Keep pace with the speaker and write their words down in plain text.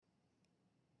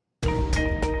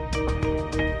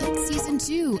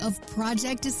2 of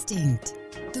Project Distinct,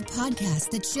 the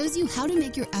podcast that shows you how to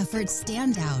make your efforts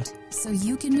stand out so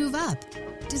you can move up.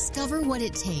 Discover what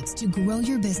it takes to grow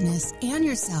your business and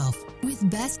yourself with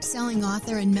best-selling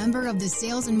author and member of the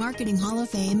Sales and Marketing Hall of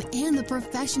Fame and the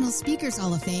Professional Speakers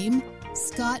Hall of Fame,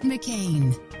 Scott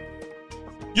McKain.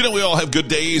 You know, we all have good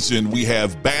days and we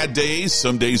have bad days.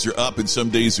 Some days are up and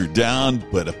some days are down,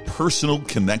 but a personal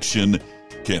connection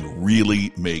can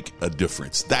really make a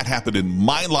difference. That happened in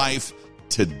my life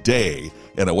today,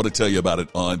 and I want to tell you about it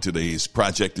on today's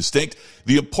Project Distinct.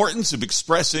 The importance of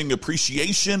expressing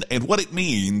appreciation and what it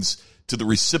means to the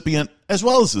recipient as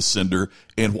well as the sender,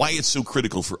 and why it's so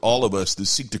critical for all of us to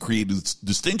seek to create this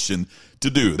distinction to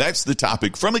do. That's the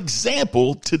topic from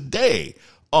Example today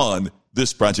on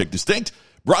this Project Distinct,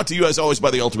 brought to you as always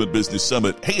by the Ultimate Business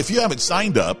Summit. Hey, if you haven't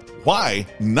signed up, why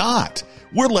not?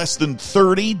 We're less than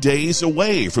 30 days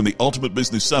away from the Ultimate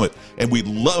Business Summit, and we'd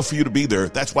love for you to be there.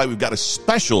 That's why we've got a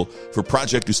special for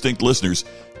Project Distinct listeners.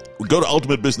 Go to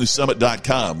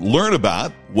ultimatebusinesssummit.com. Learn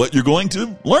about what you're going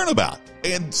to learn about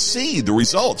and see the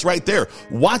results right there.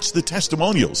 Watch the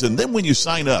testimonials. And then when you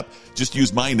sign up, just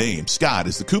use my name, Scott,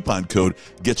 as the coupon code.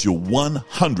 Gets you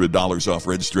 $100 off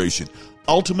registration.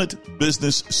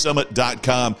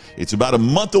 ultimatebusinesssummit.com. It's about a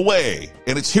month away,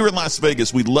 and it's here in Las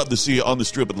Vegas. We'd love to see you on the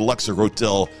Strip at the Luxor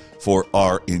Hotel for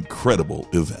our incredible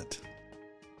event.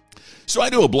 So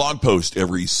I do a blog post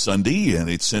every Sunday, and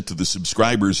it's sent to the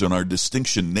subscribers on our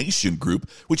Distinction Nation group,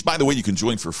 which, by the way, you can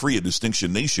join for free at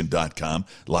distinctionnation.com.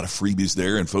 A lot of freebies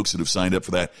there, and folks that have signed up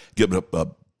for that get a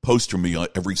post from me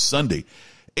every Sunday.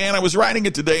 And I was writing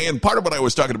it today, and part of what I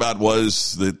was talking about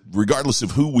was that regardless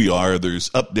of who we are,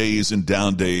 there's up days and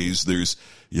down days. There's,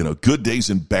 good days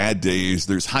and bad days.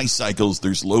 There's high cycles.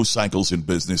 There's low cycles in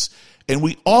business. And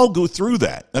we all go through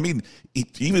that. I mean,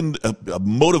 even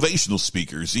motivational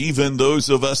speakers, even those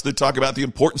of us that talk about the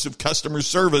importance of customer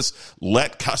service,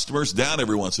 let customers down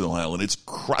every once in a while, and it's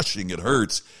crushing. It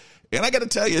hurts. And I got to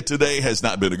tell you, today has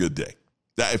not been a good day.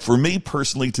 For me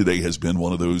personally, today has been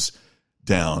one of those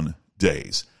down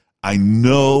days. I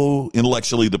know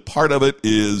intellectually the part of it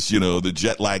is, the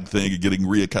jet lag thing of getting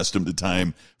reaccustomed to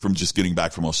time from just getting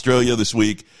back from Australia this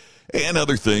week, and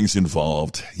other things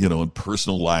involved, in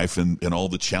personal life and all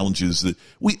the challenges that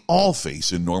we all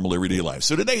face in normal everyday life.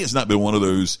 So today has not been one of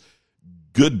those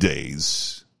good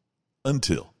days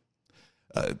until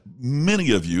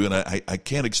many of you, and I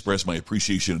can't express my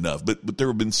appreciation enough, but there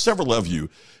have been several of you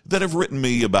that have written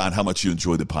me about how much you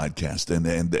enjoy the podcast,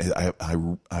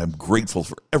 and I'm grateful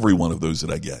for every one of those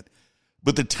that I get.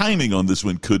 But the timing on this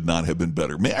one could not have been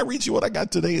better. May I read you what I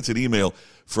got today? It's an email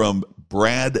from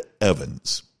Brad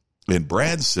Evans. And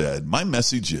Brad said, my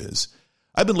message is,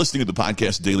 I've been listening to the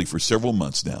podcast daily for several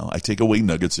months now. I take away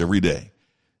nuggets every day.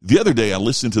 The other day, I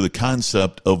listened to the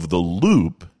concept of the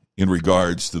loop in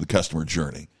regards to the customer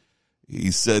journey.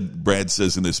 Brad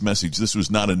says in this message, this was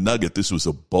not a nugget, this was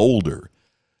a boulder.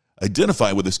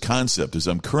 Identify with this concept as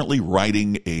I'm currently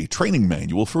writing a training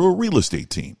manual for a real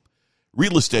estate team.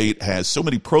 Real estate has so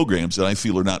many programs that I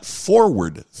feel are not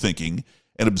forward-thinking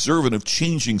and observant of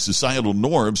changing societal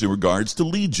norms in regards to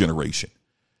lead generation.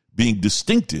 Being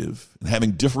distinctive and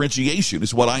having differentiation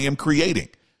is what I am creating.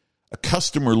 A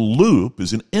customer loop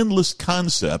is an endless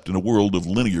concept in a world of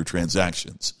linear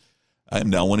transactions. I am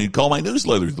now wanting to call my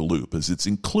newsletter The Loop, as it's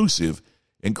inclusive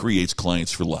and creates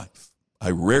clients for life. I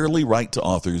rarely write to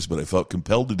authors, but I felt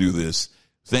compelled to do this.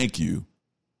 Thank you,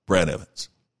 Brad Evans.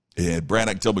 And Brad,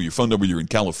 I can tell by your phone number you're in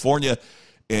California,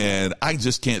 and I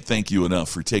just can't thank you enough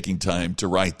for taking time to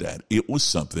write that. It was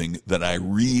something that I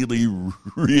really,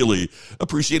 really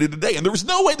appreciated today. And there was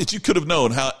no way that you could have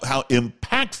known how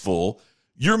impactful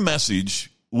your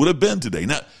message would have been today.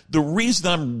 Now, the reason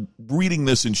I'm reading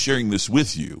this and sharing this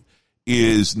with you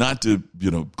is not to,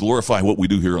 glorify what we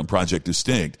do here on Project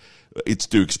Distinct. It's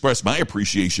to express my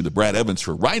appreciation to Brad Evans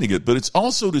for writing it, but it's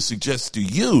also to suggest to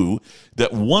you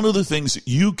that one of the things that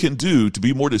you can do to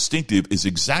be more distinctive is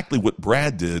exactly what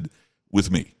Brad did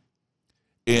with me.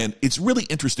 And it's really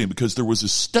interesting because there was a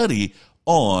study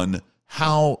on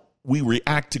how we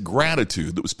react to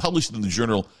gratitude that was published in the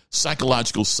journal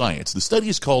Psychological Science. The study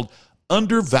is called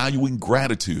Undervaluing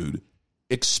Gratitude.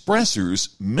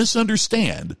 Expressors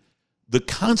misunderstand the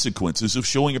consequences of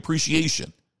showing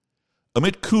appreciation.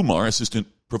 Amit Kumar, assistant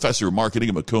professor of marketing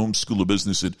at McCombs School of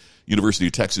Business at University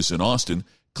of Texas in Austin,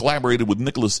 collaborated with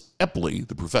Nicholas Epley,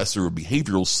 the professor of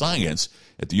behavioral science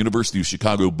at the University of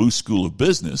Chicago Booth School of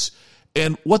Business.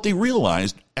 And what they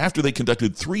realized after they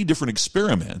conducted 3 different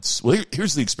experiments, well,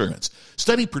 here's the experiments.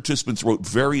 Study participants wrote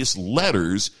various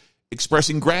letters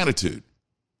expressing gratitude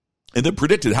and then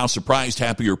predicted how surprised,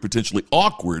 happy, or potentially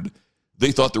awkward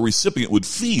they thought the recipient would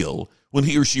feel when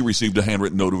he or she received a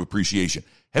handwritten note of appreciation.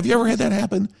 Have you ever had that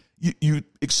happen? You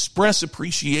express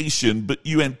appreciation, but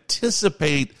you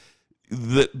anticipate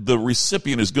that the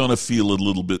recipient is going to feel a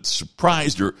little bit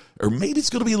surprised, or maybe it's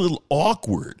going to be a little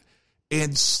awkward.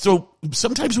 And so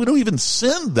sometimes we don't even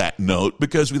send that note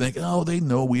because we think, oh, they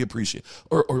know we appreciate,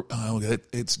 or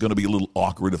it's going to be a little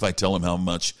awkward if I tell them how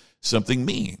much something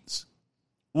means.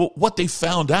 Well, what they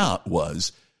found out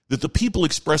was that the people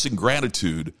expressing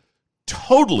gratitude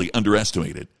totally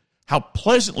underestimated how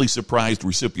pleasantly surprised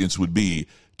recipients would be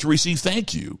to receive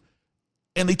thank you.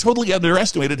 And they totally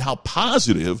underestimated how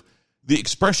positive the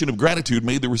expression of gratitude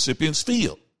made the recipients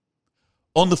feel.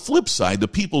 On the flip side, the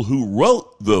people who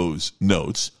wrote those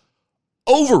notes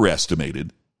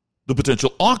overestimated the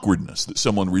potential awkwardness that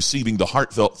someone receiving the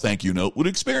heartfelt thank you note would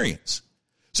experience.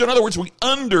 So in other words, we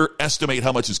underestimate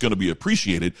how much is going to be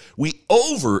appreciated. We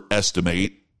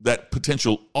overestimate that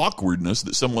potential awkwardness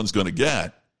that someone's going to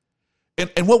get.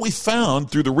 And what we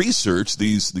found through the research,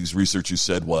 these researchers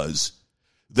said, was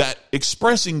that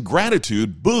expressing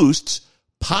gratitude boosts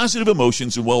positive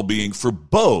emotions and well-being for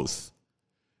both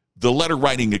the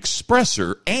letter-writing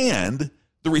expressor and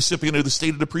the recipient of the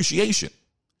stated appreciation.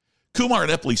 Kumar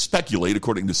and Epley speculate,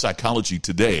 according to Psychology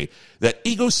Today, that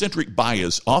egocentric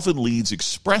bias often leads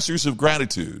expressors of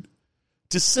gratitude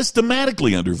to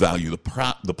systematically undervalue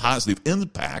the positive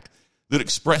impact that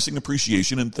expressing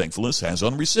appreciation and thankfulness has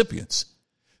on recipients.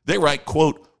 They write,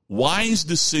 quote, "Wise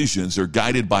decisions are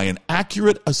guided by an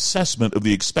accurate assessment of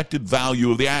the expected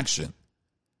value of the action."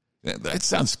 That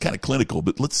sounds kind of clinical,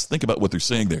 but let's think about what they're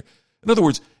saying there. In other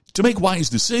words, to make wise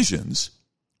decisions,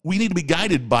 we need to be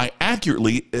guided by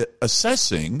accurately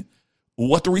assessing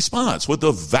what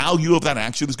the value of that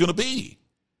action is going to be.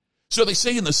 So they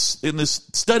say in this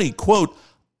study, quote,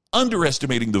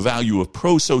 "Underestimating the value of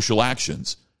pro-social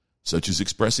actions, such as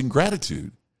expressing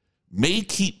gratitude, may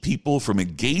keep people from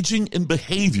engaging in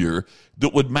behavior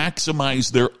that would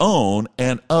maximize their own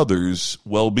and others'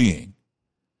 well-being."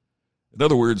 In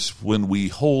other words, when we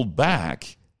hold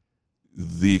back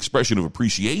the expression of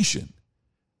appreciation,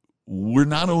 we're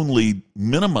not only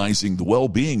minimizing the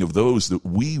well-being of those that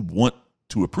we want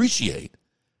to appreciate,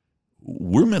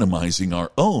 we're minimizing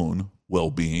our own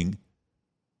well-being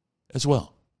as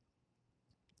well.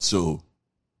 So,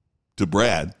 to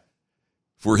Brad,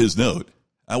 for his note,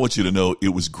 I want you to know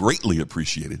it was greatly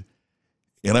appreciated,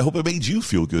 and I hope it made you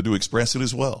feel good to express it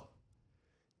as well.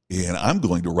 And I'm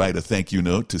going to write a thank you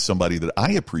note to somebody that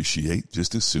I appreciate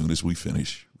just as soon as we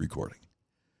finish recording,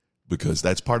 because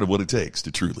that's part of what it takes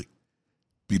to truly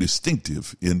be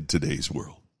distinctive in today's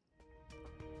world.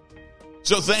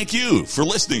 So thank you for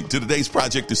listening to today's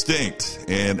Project Distinct.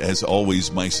 And as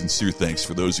always, my sincere thanks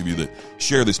for those of you that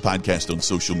share this podcast on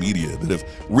social media, that have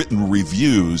written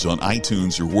reviews on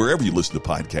iTunes or wherever you listen to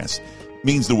podcasts. It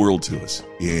means the world to us.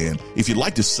 And if you'd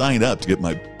like to sign up to get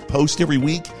my post every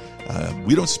week,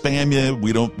 we don't spam you.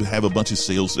 We don't have a bunch of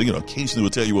sales. Occasionally we'll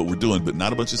tell you what we're doing, but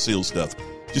not a bunch of sales stuff.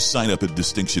 Just sign up at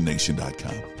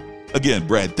distinctionnation.com. Again,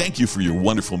 Brad, thank you for your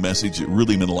wonderful message. It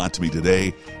really meant a lot to me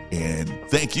today. And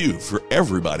thank you for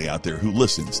everybody out there who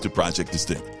listens to Project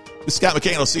Distinct. This is Scott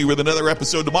McKain. I'll see you with another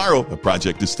episode tomorrow of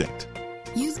Project Distinct.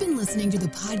 You've been listening to the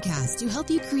podcast to help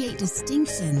you create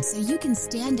distinction so you can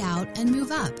stand out and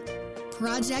move up.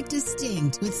 Project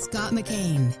Distinct with Scott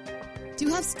McKain. To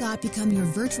have Scott become your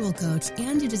virtual coach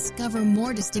and to discover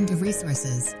more distinctive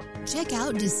resources, check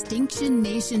out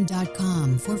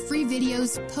DistinctionNation.com for free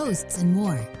videos, posts, and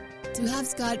more. To have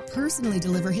Scott personally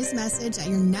deliver his message at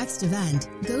your next event,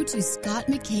 go to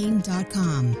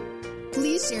ScottMcKain.com.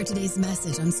 Please share today's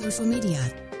message on social media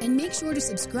and make sure to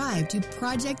subscribe to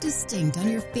Project Distinct on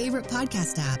your favorite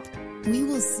podcast app. We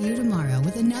will see you tomorrow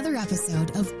with another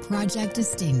episode of Project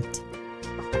Distinct.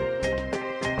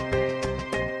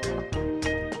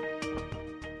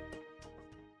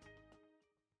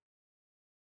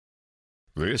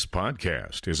 This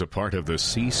podcast is a part of the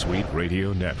C-Suite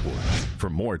Radio Network. For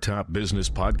more top business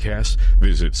podcasts,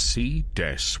 visit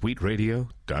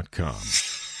c-suiteradio.com.